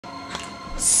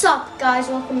Sup guys,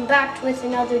 welcome back with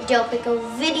another Dill Pickle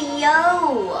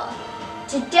video.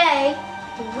 Today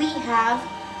we have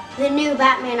the new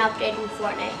Batman update in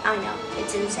Fortnite. I know,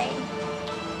 it's insane.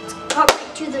 Let's cut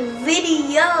right to the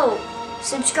video.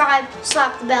 Subscribe,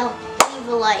 slap the bell, leave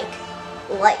a like.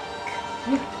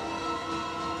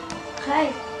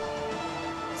 Okay,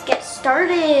 let's get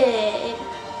started.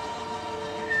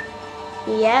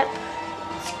 Yep,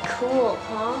 it's cool,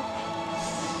 huh?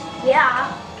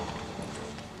 Yeah.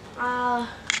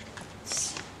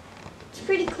 It's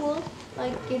pretty cool.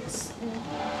 Like, it's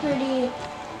pretty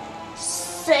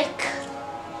sick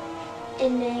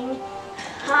ending.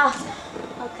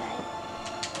 Okay.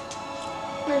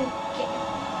 Okay.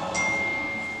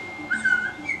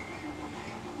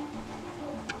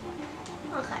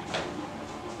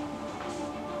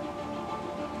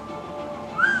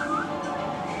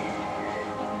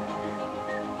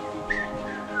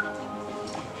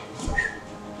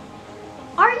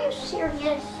 Are you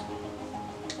serious?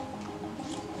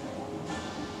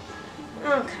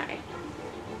 Okay.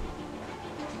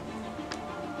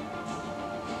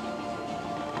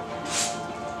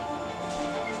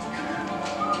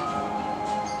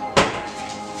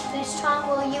 This time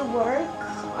will you work?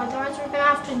 Otherwise we're gonna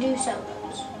have to do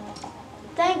solos.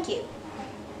 Thank you.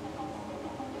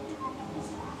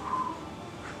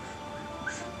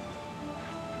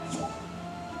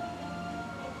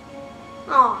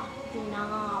 Aw.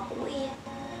 Nah, boy.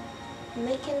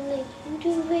 Making a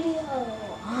YouTube video.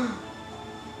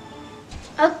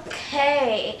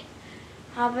 Okay.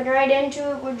 Hopping right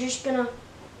into it, we're just gonna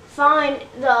find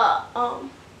the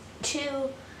two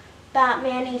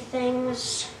Batman-y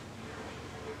things.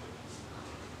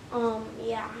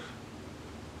 Yeah.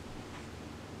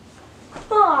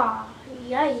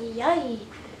 Yay.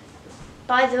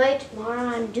 By the way, tomorrow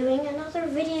I'm doing another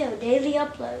video, daily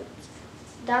uploads.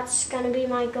 That's gonna be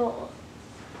my goal.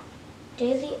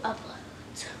 Daily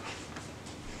uploads.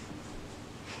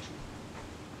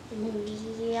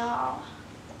 Yeah.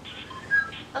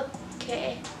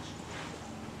 Okay.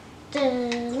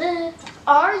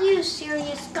 Are you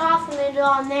serious? Gotham is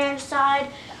on their side.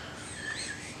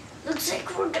 Looks like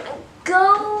we're gonna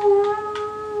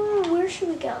go. Where should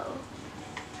we go?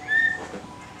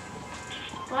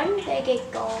 Why didn't they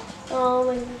get gold? Oh,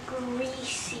 and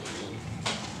Greasy.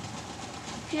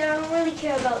 Yeah, I don't really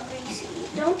care about Greasy.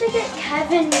 Don't they get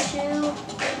Kevin too?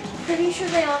 Pretty sure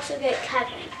they also get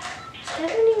Kevin.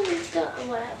 Kevin even still,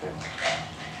 whatever.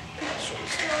 Pretty sure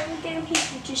he's still in the game.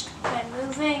 He's just been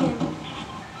moving and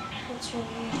that's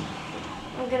really.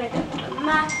 I'm gonna go to the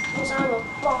map because I'm a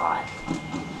bot.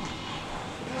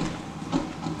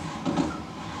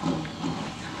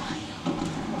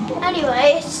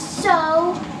 Anyway,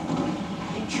 so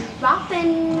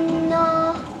dropping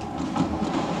bad.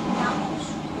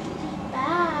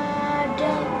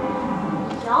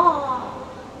 Yeah.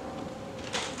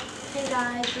 Hey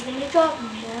guys, we're gonna go up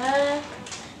there.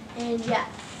 And yeah,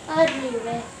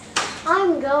 anyway,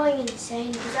 I'm going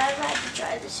insane because I've had to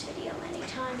try this video many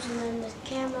times and then the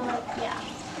camera, yeah.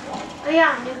 Oh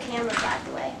yeah, new camera by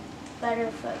the way.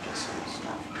 Better focus and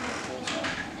stuff.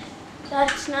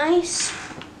 That's nice.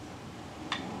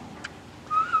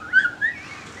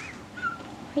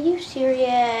 Are you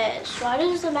serious? Why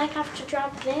does the mech have to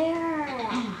drop there?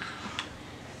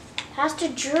 It has to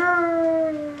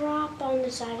drop on the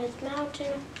side of the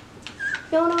mountain.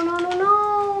 No.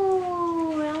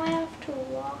 Now I have to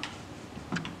walk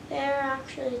there.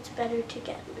 Actually, it's better to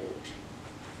get loot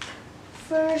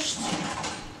first.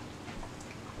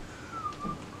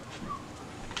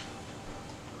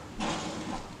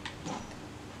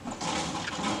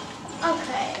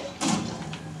 Okay.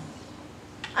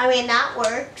 I mean, that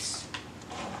works.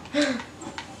 There.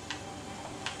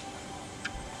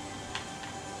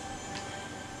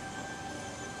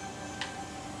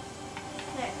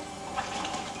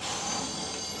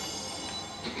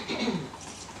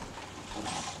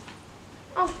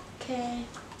 Okay.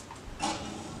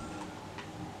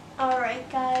 Alright,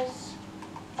 guys.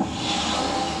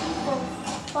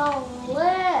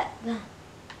 Flip.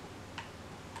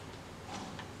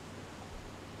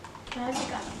 Guys, I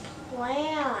got a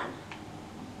plan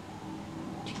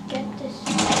to get this.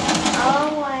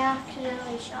 Oh, I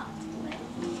accidentally shot the way.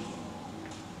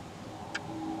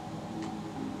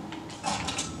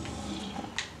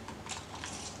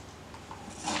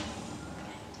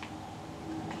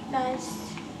 Guys,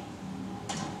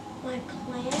 my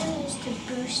plan is to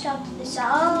boost up this.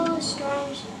 Oh, the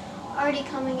storm's already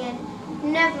coming in.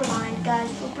 Never mind,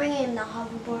 guys. We're bringing the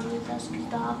hoverboard with us because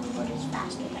the hoverboard is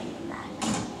faster than the mech.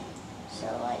 So,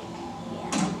 like,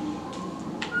 yeah.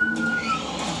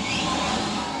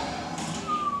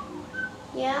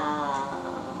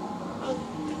 Yeah.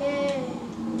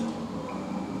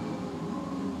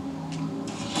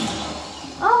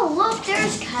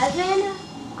 there's Kevin.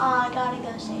 I gotta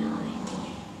go say hi.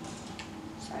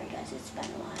 Sorry guys, it's been a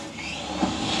while.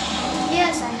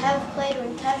 Yes, I have played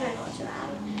when Kevin was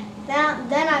around.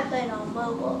 Then I played on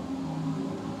mobile.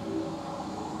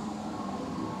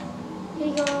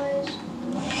 Hey guys.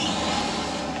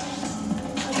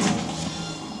 Okay.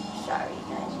 Sorry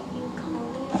guys, you can call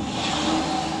me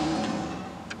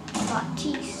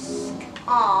Baptiste.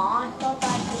 Aw, I thought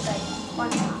that was like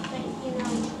one thing, you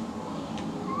know.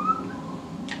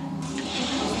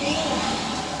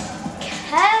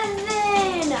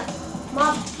 Kevin! My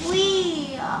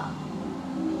boy!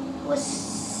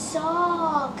 What's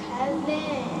up,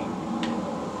 Kevin?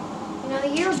 You know,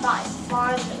 you're by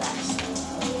far the best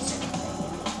laser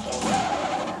thing in the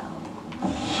game.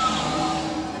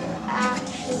 You're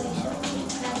actually so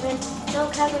cute, Kevin. No,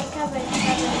 Kevin.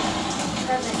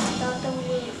 I thought that we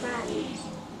were friends.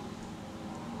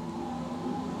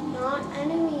 Not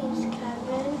enemies,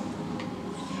 Kevin.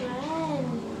 Friend.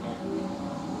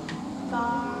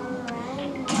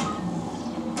 Friend.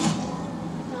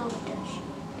 No, Dish.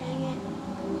 Dang it.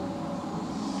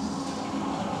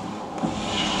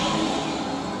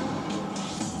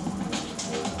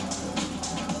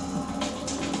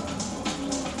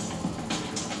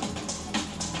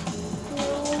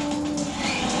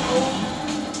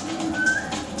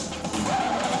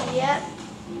 Yep.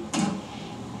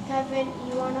 Kevin,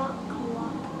 you are not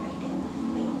cooperating with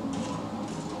me.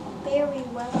 Very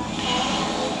well, I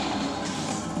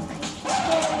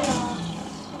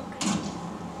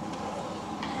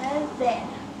Kevin,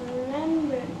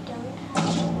 remember, don't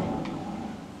have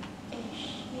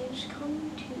issues come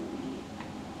to you.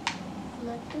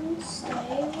 Let them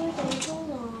stay where they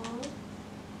belong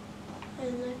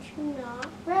and let you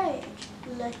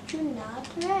not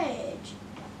rage.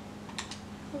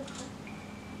 Okay.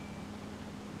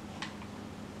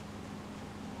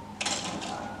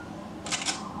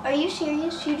 Are you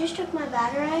serious? You just took my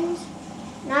batarangs?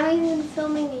 Not even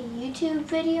filming a YouTube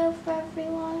video for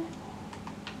everyone?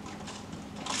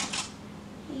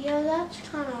 Yo, that's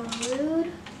kind of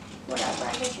rude. Whatever,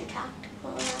 I guess you're tactical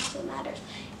and that's what matters.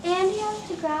 And he has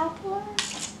the grappler?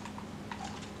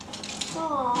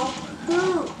 Aw,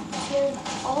 poop. Here's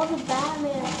all the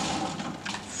Batman.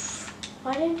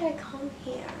 Why didn't I come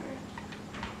here?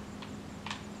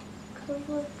 Could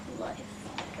live life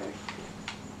better.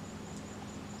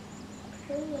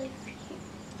 Better life here.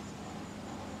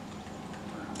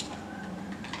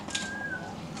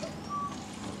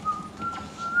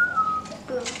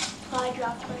 Boom. Fly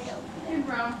dropped right over there. Hey,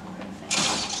 bro. Perfect.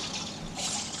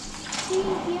 See,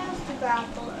 he has the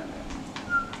grappler.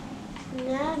 And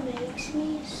that makes me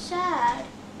sad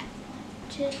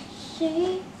to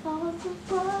see all the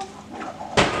blood.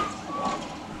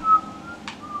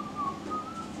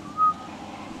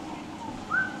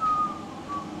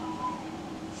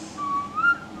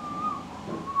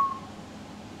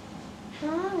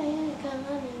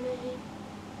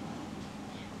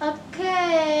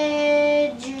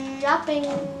 Okay, dropping.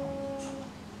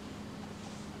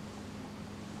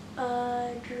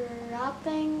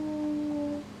 Dropping.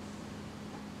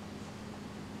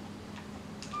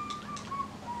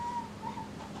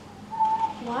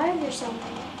 Why are there so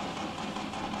many?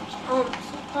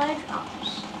 Supply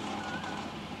drops.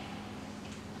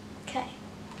 Okay.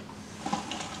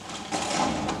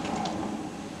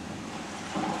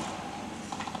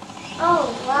 Oh,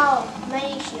 wow.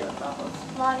 Many shield bubbles.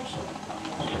 A lot of shield bubbles.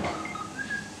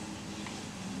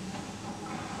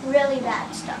 Really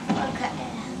bad stuff. Okay.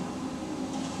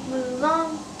 Move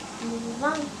on.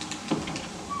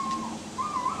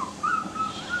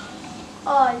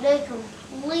 Oh, they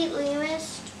completely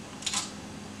missed.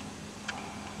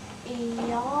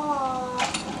 Yeah.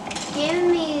 Give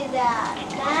me that.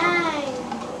 Dang.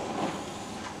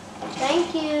 Thank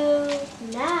you.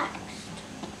 Next.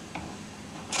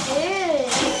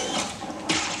 Dude.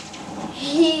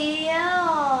 Yo.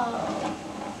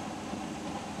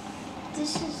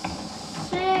 This is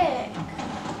sick.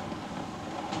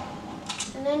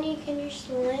 And then you can just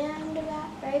land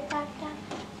right back down.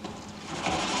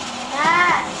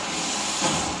 Nice.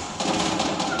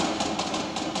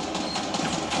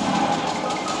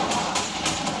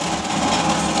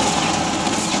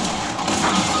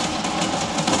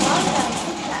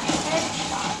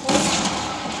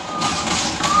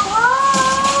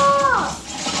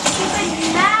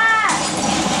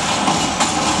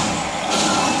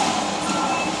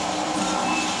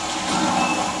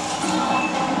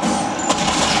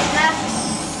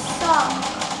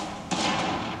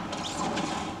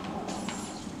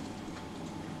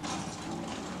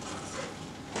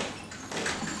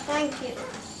 Thank you.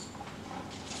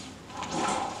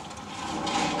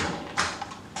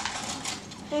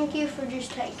 Thank you for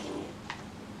just taking it.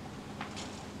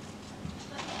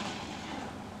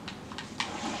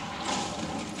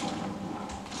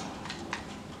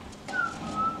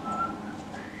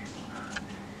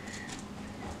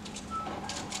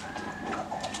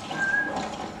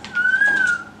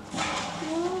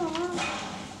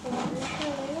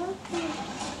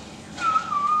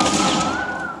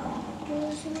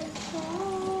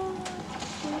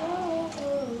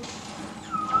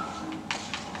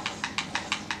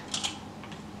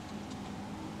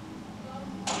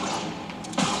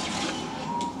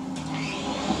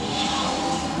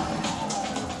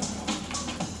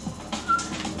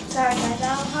 Sorry guys,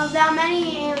 I don't have that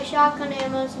many shotgun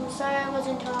ammos. I'm sorry I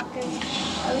wasn't talking.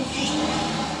 I was just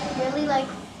really like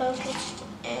focused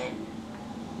in.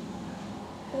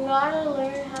 I gotta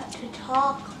learn how to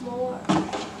talk more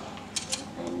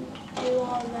and do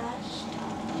all that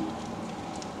stuff.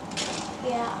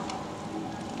 Yeah.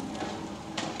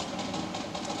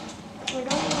 I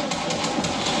don't want to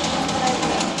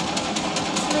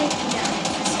sleep now.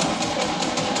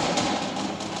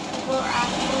 Will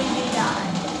actually be died.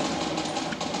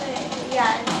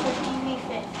 Yeah, it's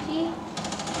 50v50.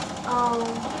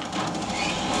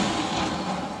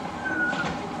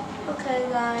 Okay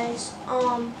guys,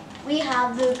 we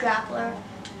have the grappler.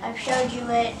 I've showed you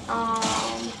it.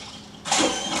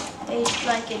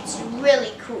 It's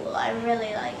really cool. I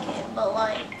really like it, but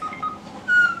like,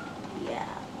 yeah.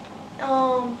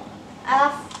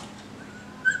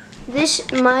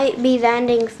 This might be the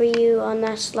ending for you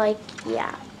unless like,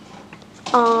 yeah.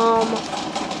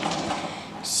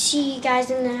 See you guys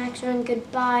in the next one.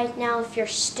 Goodbye. Now, if you're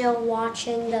still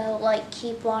watching, though, like,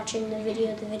 keep watching the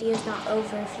video. The video's not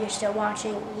over if you're still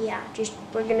watching. Yeah,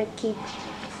 we're gonna keep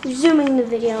zooming the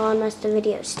video unless the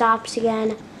video stops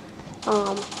again.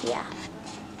 Yeah.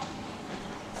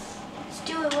 Let's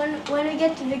do it. When I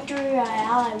get the victory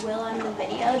royale, I will end the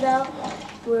video, though.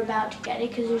 We're about to get it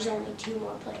because there's only 2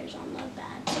 more players on the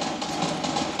bad side.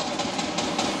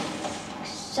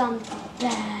 Something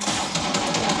bad.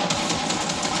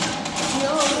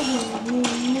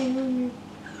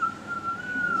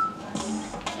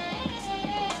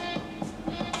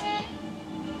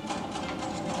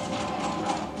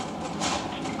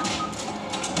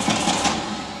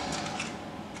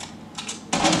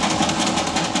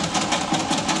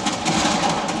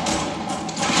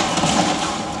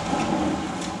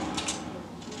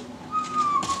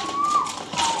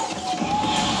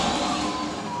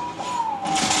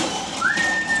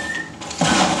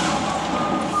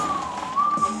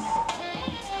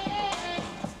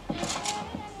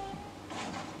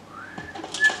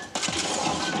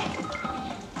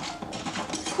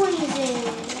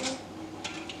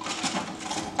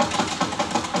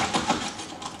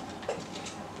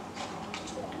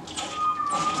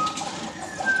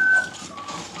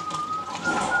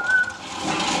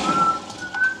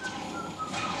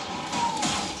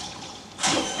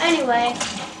 Anyway,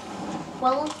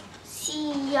 we'll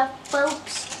see ya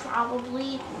folks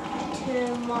probably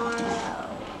tomorrow.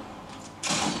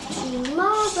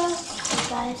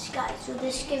 Guys, so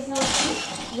this gives me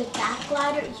the back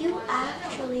ladder. You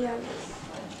actually are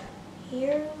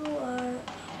here.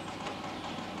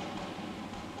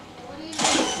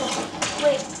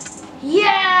 Wait.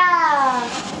 Yeah!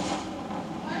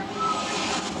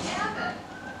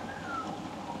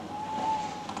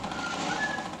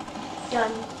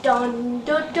 Dun dun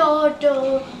da da da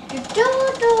da da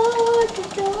da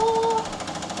da.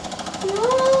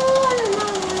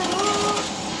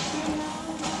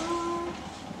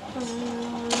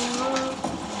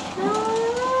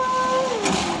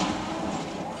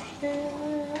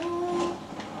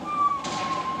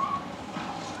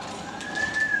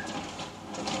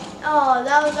 Oh,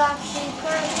 that was actually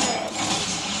perfect.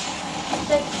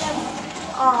 Except,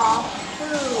 oh,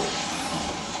 poop.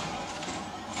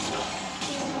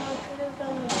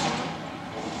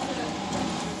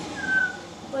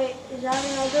 Wait, is that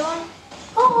another one?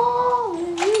 Oh,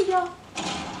 hallelujah.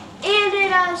 And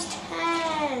it has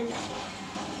 10.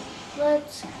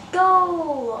 Let's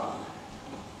go.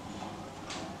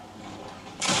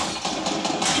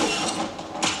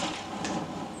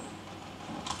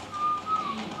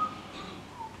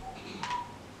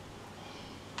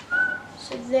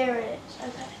 So there it is.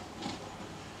 Okay.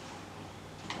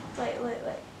 Wait.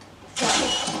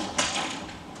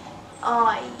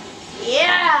 Oh,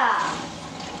 yeah.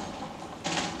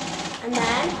 And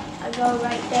then I go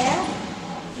right there.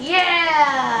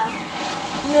 Yeah.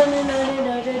 No.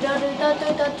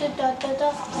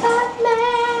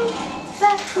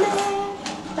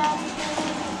 Batman.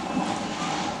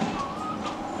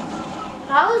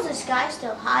 How is this guy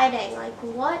still hiding? Like,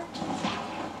 what?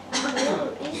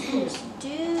 Where is he? this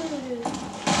dude.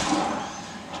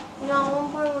 You know, at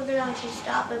one point we're gonna have to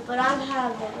stop it, but I'm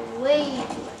having way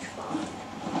too much fun.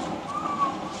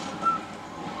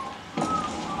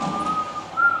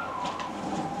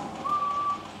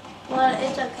 Well,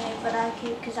 it's okay, but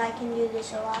because I can do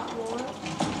this a lot more.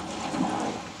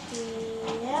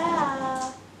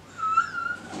 Yeah.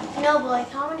 No, but like,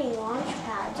 how many launch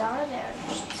pads are there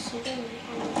just sitting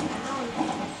on the ground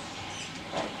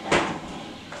like that?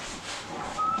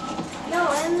 No,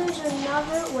 and there's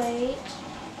another wait.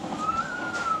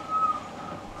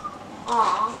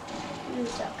 Aw,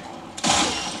 it's okay.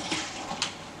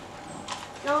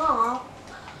 Aw.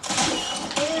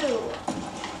 Ew.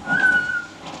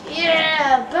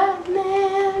 Yeah,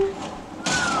 Batman.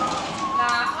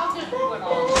 Nah, I'll just do it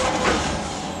all.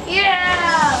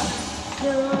 Yeah.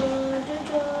 Dun, dun, dun,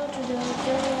 dun, dun,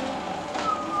 dun.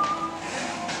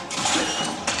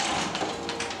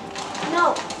 No.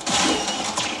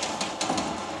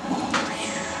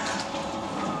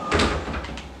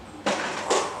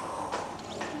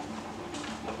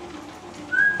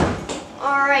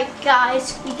 All right,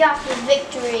 guys, we got the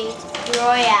victory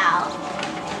royale.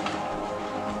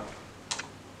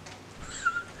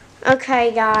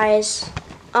 Okay, guys.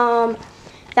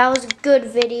 That was a good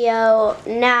video.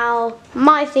 Now,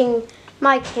 my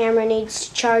camera needs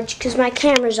to charge because my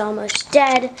camera's almost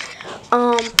dead.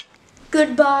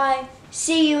 Goodbye.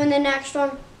 See you in the next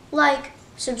one. Like,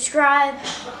 subscribe.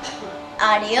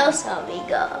 Adios,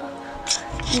 amigo.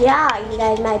 Yeah, you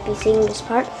guys might be seeing this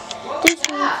part. This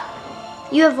week,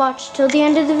 you have watched till the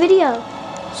end of the video.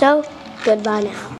 So, goodbye now.